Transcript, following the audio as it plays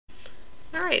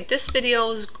Alright, this video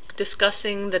is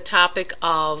discussing the topic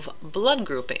of blood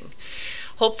grouping.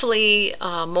 Hopefully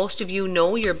most of you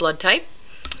know your blood type.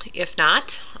 If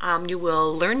not, you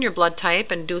will learn your blood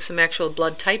type and do some actual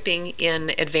blood typing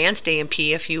in advanced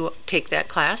A&P if you take that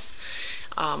class.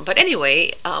 But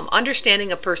anyway,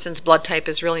 understanding a person's blood type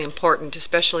is really important,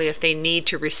 especially if they need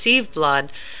to receive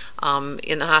blood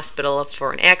in the hospital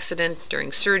for an accident,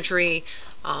 during surgery,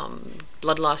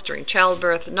 blood loss during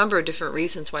childbirth, a number of different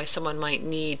reasons why someone might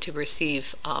need to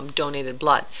receive donated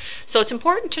blood. So it's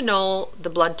important to know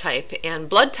the blood type, and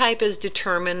blood type is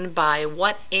determined by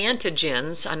what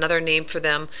antigens, another name for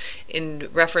them in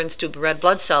reference to red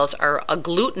blood cells, are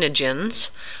agglutinogens.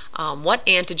 What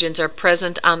antigens are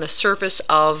present on the surface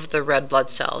of the red blood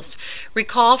cells.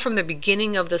 Recall from the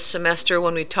beginning of the semester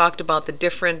when we talked about the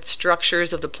different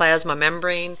structures of the plasma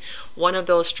membrane. One of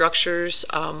those structures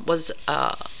was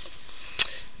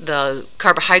the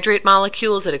carbohydrate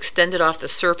molecules that extended off the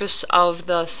surface of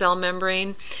the cell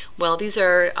membrane. Well, these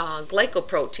are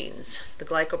glycoproteins. The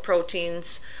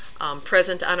glycoproteins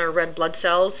present on our red blood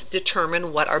cells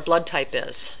determine what our blood type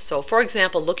is. So for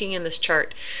example, looking in this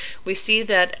chart, we see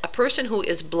that a person who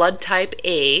is blood type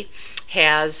A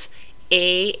has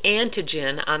A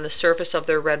antigen on the surface of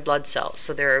their red blood cells.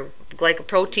 So there are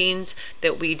glycoproteins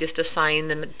that we just assign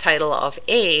the title of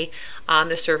A on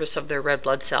the surface of their red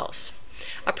blood cells.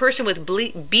 A person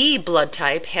with B blood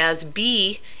type has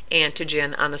B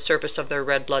antigen on the surface of their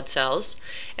red blood cells,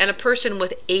 and a person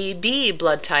with AB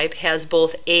blood type has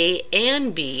both A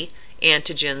and B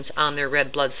antigens on their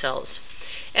red blood cells.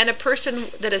 And a person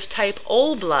that is type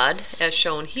O blood, as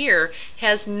shown here,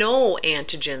 has no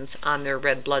antigens on their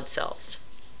red blood cells.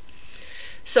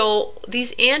 So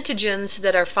these antigens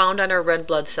that are found on our red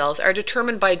blood cells are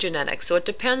determined by genetics. So it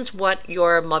depends what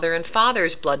your mother and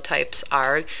father's blood types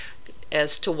are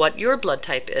as to what your blood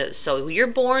type is. So you're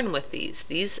born with these.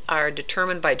 These are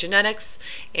determined by genetics,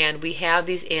 and we have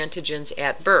these antigens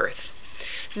at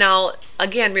birth. Now,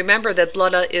 again, remember that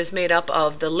blood is made up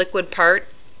of the liquid part,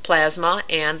 plasma,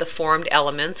 and the formed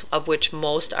elements, of which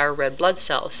most are red blood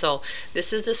cells. So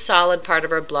this is the solid part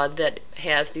of our blood that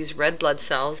has these red blood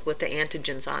cells with the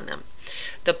antigens on them.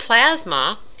 The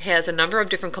plasma has a number of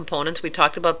different components. We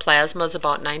talked about plasma is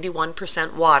about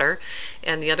 91% water,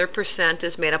 and the other percent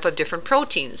is made up of different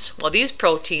proteins. Well, these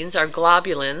proteins are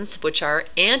globulins, which are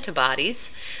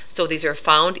antibodies. So these are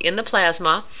found in the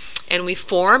plasma, and we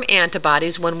form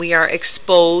antibodies when we are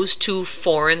exposed to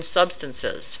foreign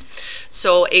substances.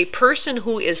 So a person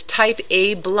who is type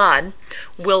A blood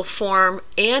will form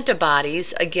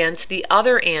antibodies against the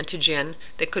other antigen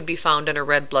that could be found in a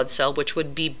red blood cell, which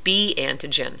would be B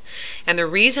antigen. And the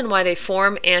reason why they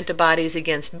form antibodies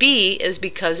against B is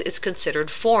because it's considered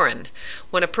foreign.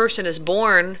 When a person is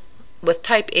born with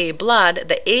type A blood,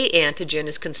 the A antigen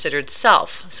is considered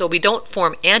self. So we don't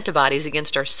form antibodies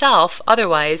against ourself,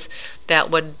 otherwise that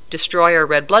would destroy our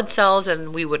red blood cells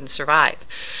and we wouldn't survive.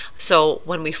 So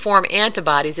when we form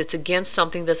antibodies, it's against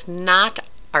something that's not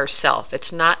ourself.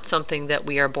 It's not something that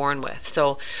we are born with.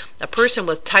 So a person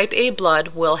with type A blood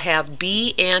will have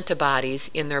B antibodies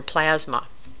in their plasma.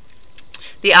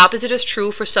 The opposite is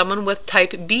true for someone with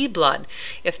type B blood.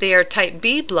 If they are type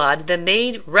B blood, then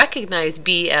they recognize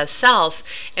B as self,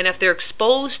 and if they're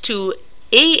exposed to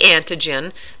A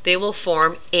antigen, they will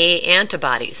form A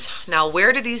antibodies. Now,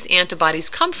 where do these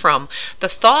antibodies come from? The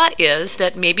thought is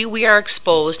that maybe we are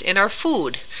exposed in our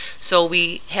food. So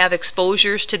we have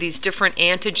exposures to these different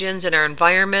antigens in our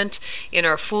environment, in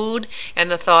our food,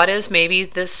 and the thought is maybe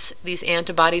these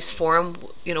antibodies form,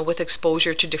 with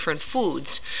exposure to different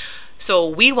foods. So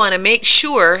we want to make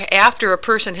sure after a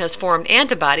person has formed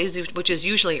antibodies, which is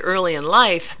usually early in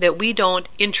life, that we don't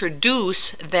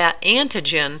introduce that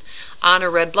antigen on a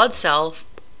red blood cell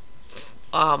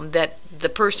that the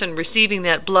person receiving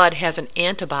that blood has an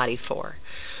antibody for.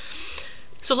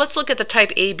 So let's look at the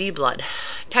type AB blood.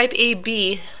 Type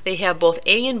AB, they have both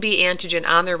A and B antigen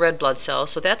on their red blood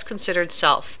cells, so that's considered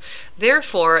self.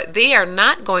 Therefore, they are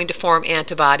not going to form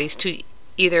antibodies to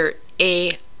either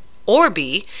A or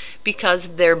B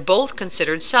because they're both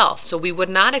considered self. So we would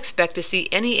not expect to see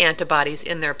any antibodies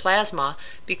in their plasma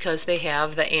because they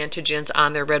have the antigens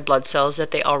on their red blood cells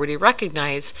that they already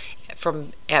recognize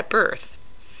from at birth.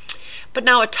 But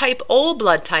now a type O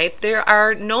blood type, there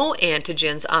are no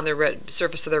antigens on the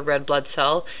surface of the red blood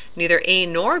cell, neither A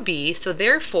nor B, so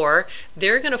therefore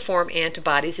they're going to form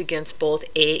antibodies against both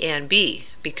A and B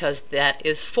because that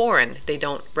is foreign. They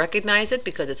don't recognize it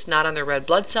because it's not on the red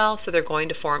blood cell, so they're going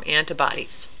to form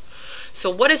antibodies. So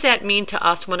what does that mean to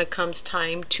us when it comes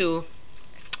time to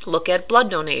look at blood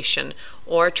donation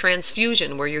or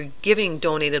transfusion where you're giving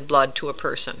donated blood to a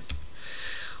person?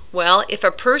 Well, if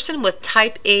a person with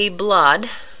type A blood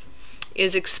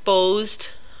is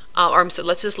exposed, so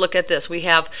let's just look at this. We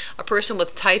have a person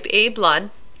with type A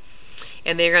blood,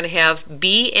 and they're going to have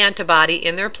B antibody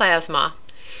in their plasma.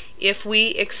 If we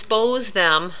expose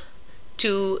them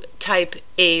to type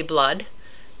A blood,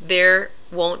 there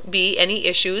won't be any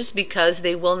issues because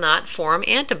they will not form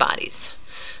antibodies.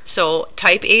 So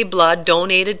type A blood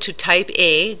donated to type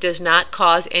A does not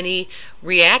cause any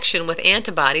reaction with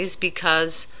antibodies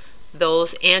because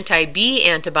those anti-B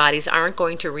antibodies aren't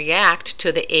going to react to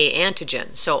the A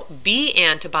antigen. So B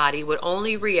antibody would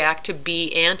only react to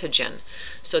B antigen.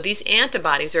 So these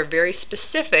antibodies are very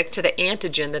specific to the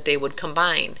antigen that they would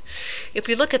combine. If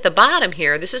we look at the bottom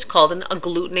here, this is called an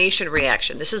agglutination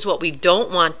reaction. This is what we don't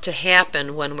want to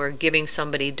happen when we're giving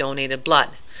somebody donated blood.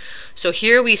 So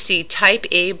here we see type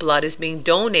A blood is being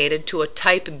donated to a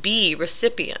type B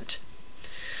recipient.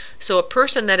 So a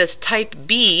person that is type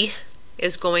B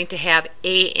is going to have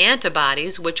A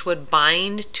antibodies, which would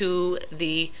bind to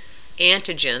the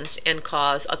antigens and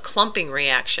cause a clumping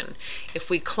reaction. If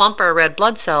we clump our red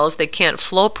blood cells, they can't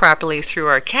flow properly through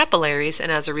our capillaries,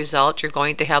 and as a result, you're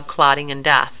going to have clotting and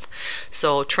death.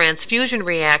 So transfusion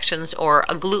reactions or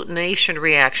agglutination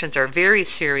reactions are very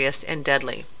serious and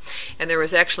deadly. And there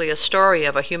was actually a story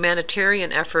of a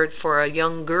humanitarian effort for a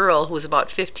young girl who was about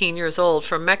 15 years old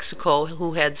from Mexico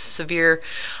who had severe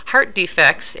heart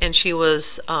defects, and she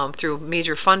was, through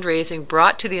major fundraising,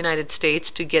 brought to the United States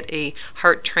to get a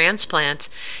heart transplant.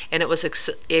 And it was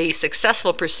a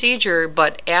successful procedure,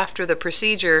 but after the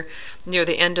procedure, near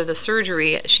the end of the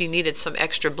surgery, she needed some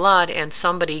extra blood, and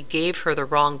somebody gave her the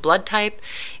wrong blood type,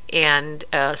 and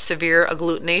a severe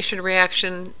agglutination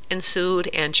reaction ensued,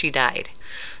 and she died.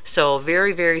 So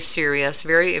very, very serious,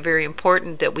 very, very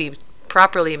important that we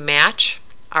properly match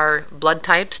our blood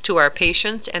types to our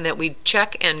patients, and that we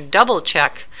check and double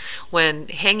check when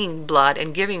hanging blood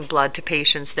and giving blood to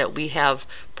patients that we have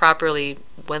properly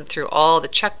went through all the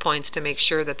checkpoints to make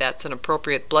sure that that's an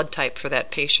appropriate blood type for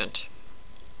that patient.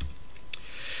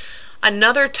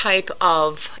 Another type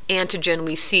of antigen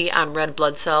we see on red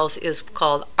blood cells is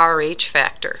called Rh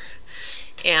factor.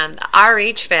 And the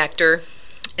Rh factor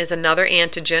is another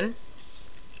antigen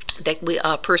that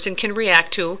a person can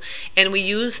react to, and we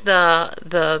use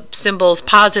the symbols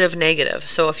positive, negative.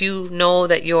 So if you know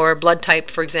that your blood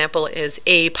type, for example, is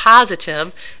A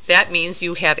positive, that means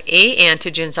you have A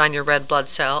antigens on your red blood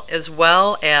cell as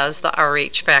well as the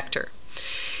Rh factor.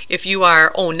 If you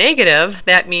are O negative,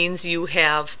 that means you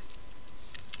have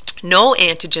no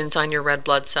antigens on your red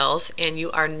blood cells, and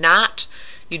you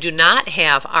do not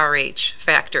have Rh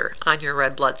factor on your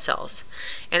red blood cells.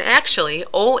 And actually,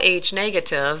 OH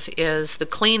negative is the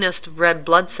cleanest red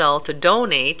blood cell to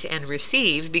donate and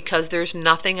receive because there's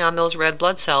nothing on those red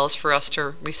blood cells for us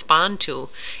to respond to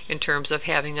in terms of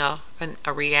having a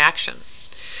reaction.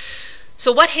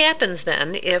 So what happens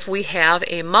then if we have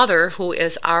a mother who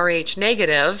is Rh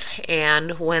negative,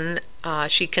 and when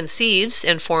she conceives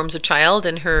and forms a child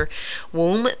in her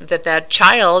womb, that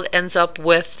child ends up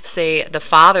with, say, the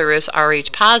father is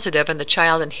Rh positive, and the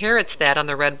child inherits that on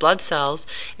the red blood cells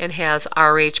and has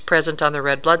Rh present on the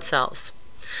red blood cells.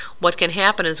 What can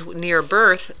happen is near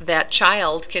birth, that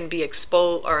child can be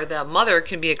exposed, or the mother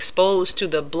can be exposed to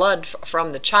the blood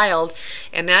from the child,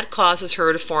 and that causes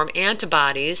her to form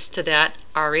antibodies to that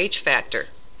Rh factor.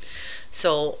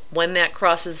 So when that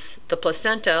crosses the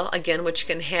placenta, again, which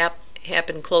can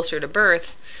happen closer to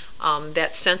birth,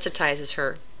 that sensitizes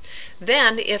her.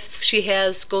 Then if she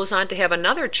goes on to have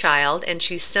another child and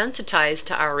she's sensitized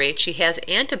to Rh, she has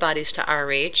antibodies to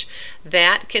Rh,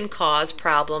 that can cause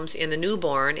problems in the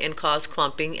newborn and cause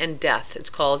clumping and death. It's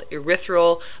called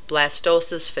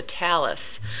Erythroblastosis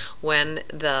Fetalis, when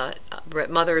the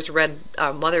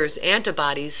mother's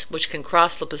antibodies, which can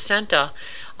cross the placenta,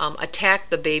 attack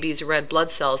the baby's red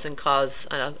blood cells and cause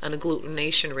an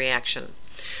agglutination reaction.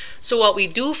 So what we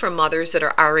do for mothers that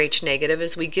are Rh negative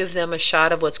is we give them a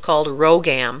shot of what's called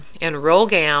RhoGAM, and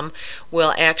RhoGAM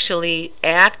will actually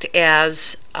act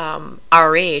as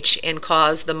Rh and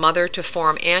cause the mother to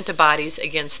form antibodies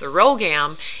against the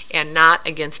RhoGAM and not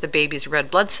against the baby's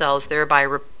red blood cells, thereby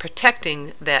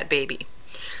protecting that baby.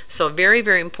 So very,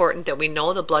 very important that we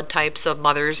know the blood types of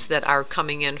mothers that are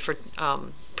coming in for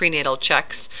prenatal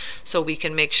checks, so we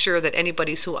can make sure that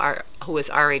anybody who is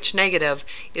Rh negative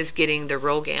is getting the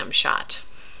RhoGAM shot.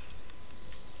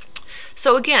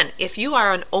 So again, if you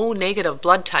are an O negative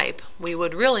blood type, we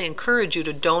would really encourage you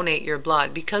to donate your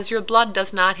blood, because your blood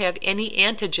does not have any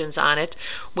antigens on it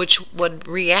which would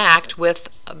react with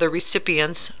the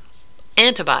recipient's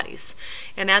antibodies.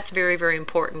 And that's very, very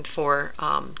important for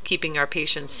keeping our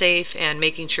patients safe and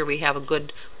making sure we have a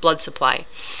good blood supply.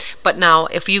 But now,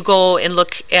 if you go and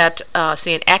look at,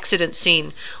 say, an accident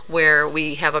scene where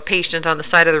we have a patient on the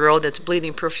side of the road that's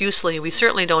bleeding profusely, we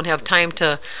certainly don't have time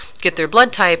to get their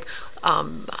blood type.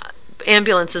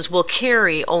 Ambulances will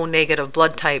carry O-negative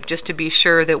blood type just to be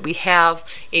sure that we have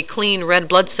a clean red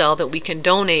blood cell that we can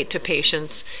donate to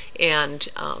patients and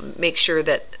make sure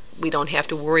that we don't have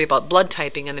to worry about blood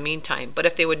typing in the meantime. But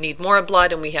if they would need more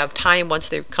blood and we have time once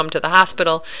they come to the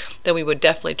hospital, then we would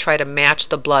definitely try to match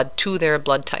the blood to their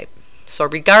blood type. So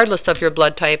regardless of your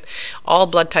blood type, all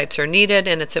blood types are needed,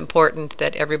 and it's important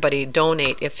that everybody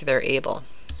donate if they're able.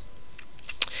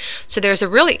 So there's a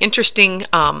really interesting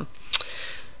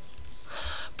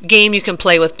game you can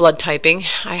play with blood typing.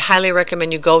 I highly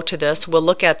recommend you go to this. We'll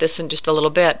look at this in just a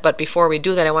little bit, but before we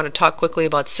do that, I want to talk quickly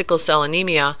about sickle cell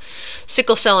anemia.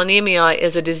 Sickle cell anemia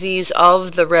is a disease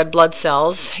of the red blood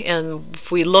cells, and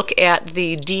if we look at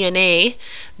the DNA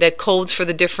that codes for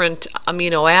the different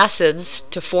amino acids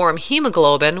to form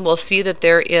hemoglobin, we'll see that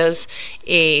there is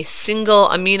a single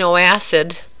amino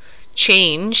acid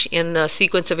change in the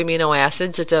sequence of amino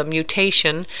acids. It's a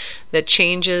mutation that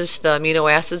changes the amino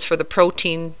acids for the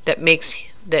protein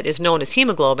that is known as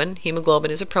hemoglobin.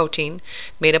 Hemoglobin is a protein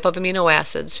made up of amino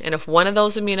acids, and if one of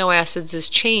those amino acids is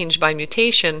changed by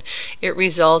mutation, it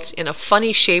results in a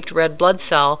funny shaped red blood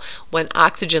cell when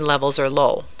oxygen levels are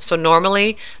low. So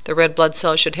normally the red blood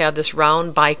cell should have this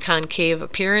round biconcave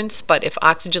appearance, but if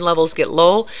oxygen levels get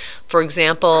low, for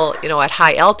example, at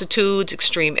high altitudes,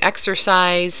 extreme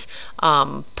exercise,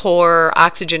 poor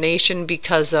oxygenation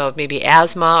because of maybe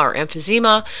asthma or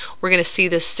emphysema, we're going to see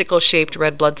this sickle-shaped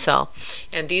red blood cell.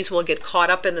 And these will get caught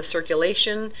up in the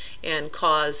circulation and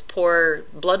cause poor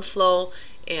blood flow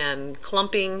and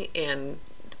clumping, and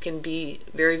can be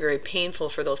very, very painful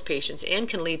for those patients and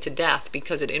can lead to death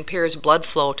because it impairs blood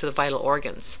flow to the vital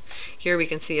organs. Here we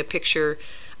can see a picture,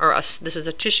 this is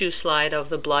a tissue slide of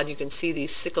the blood. You can see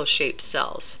these sickle-shaped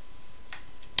cells.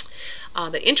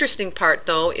 The interesting part,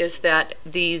 though, is that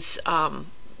these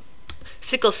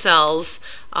sickle cells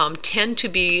tend to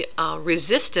be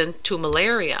resistant to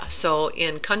malaria. So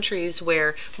in countries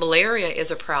where malaria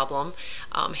is a problem,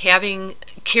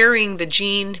 carrying the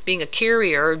gene, being a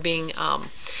carrier,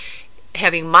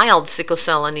 having mild sickle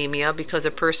cell anemia because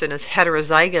a person is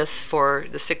heterozygous for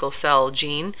the sickle cell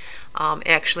gene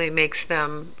actually makes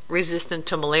them resistant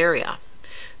to malaria.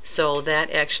 So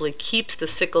that actually keeps the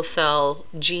sickle cell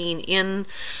gene in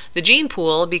the gene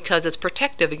pool because it's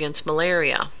protective against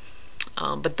malaria.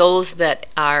 But those that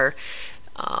are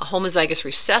homozygous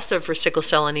recessive for sickle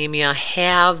cell anemia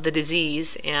have the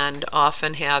disease and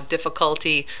often have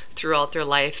difficulty throughout their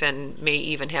life and may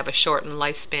even have a shortened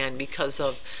lifespan because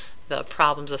of the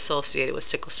problems associated with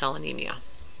sickle cell anemia.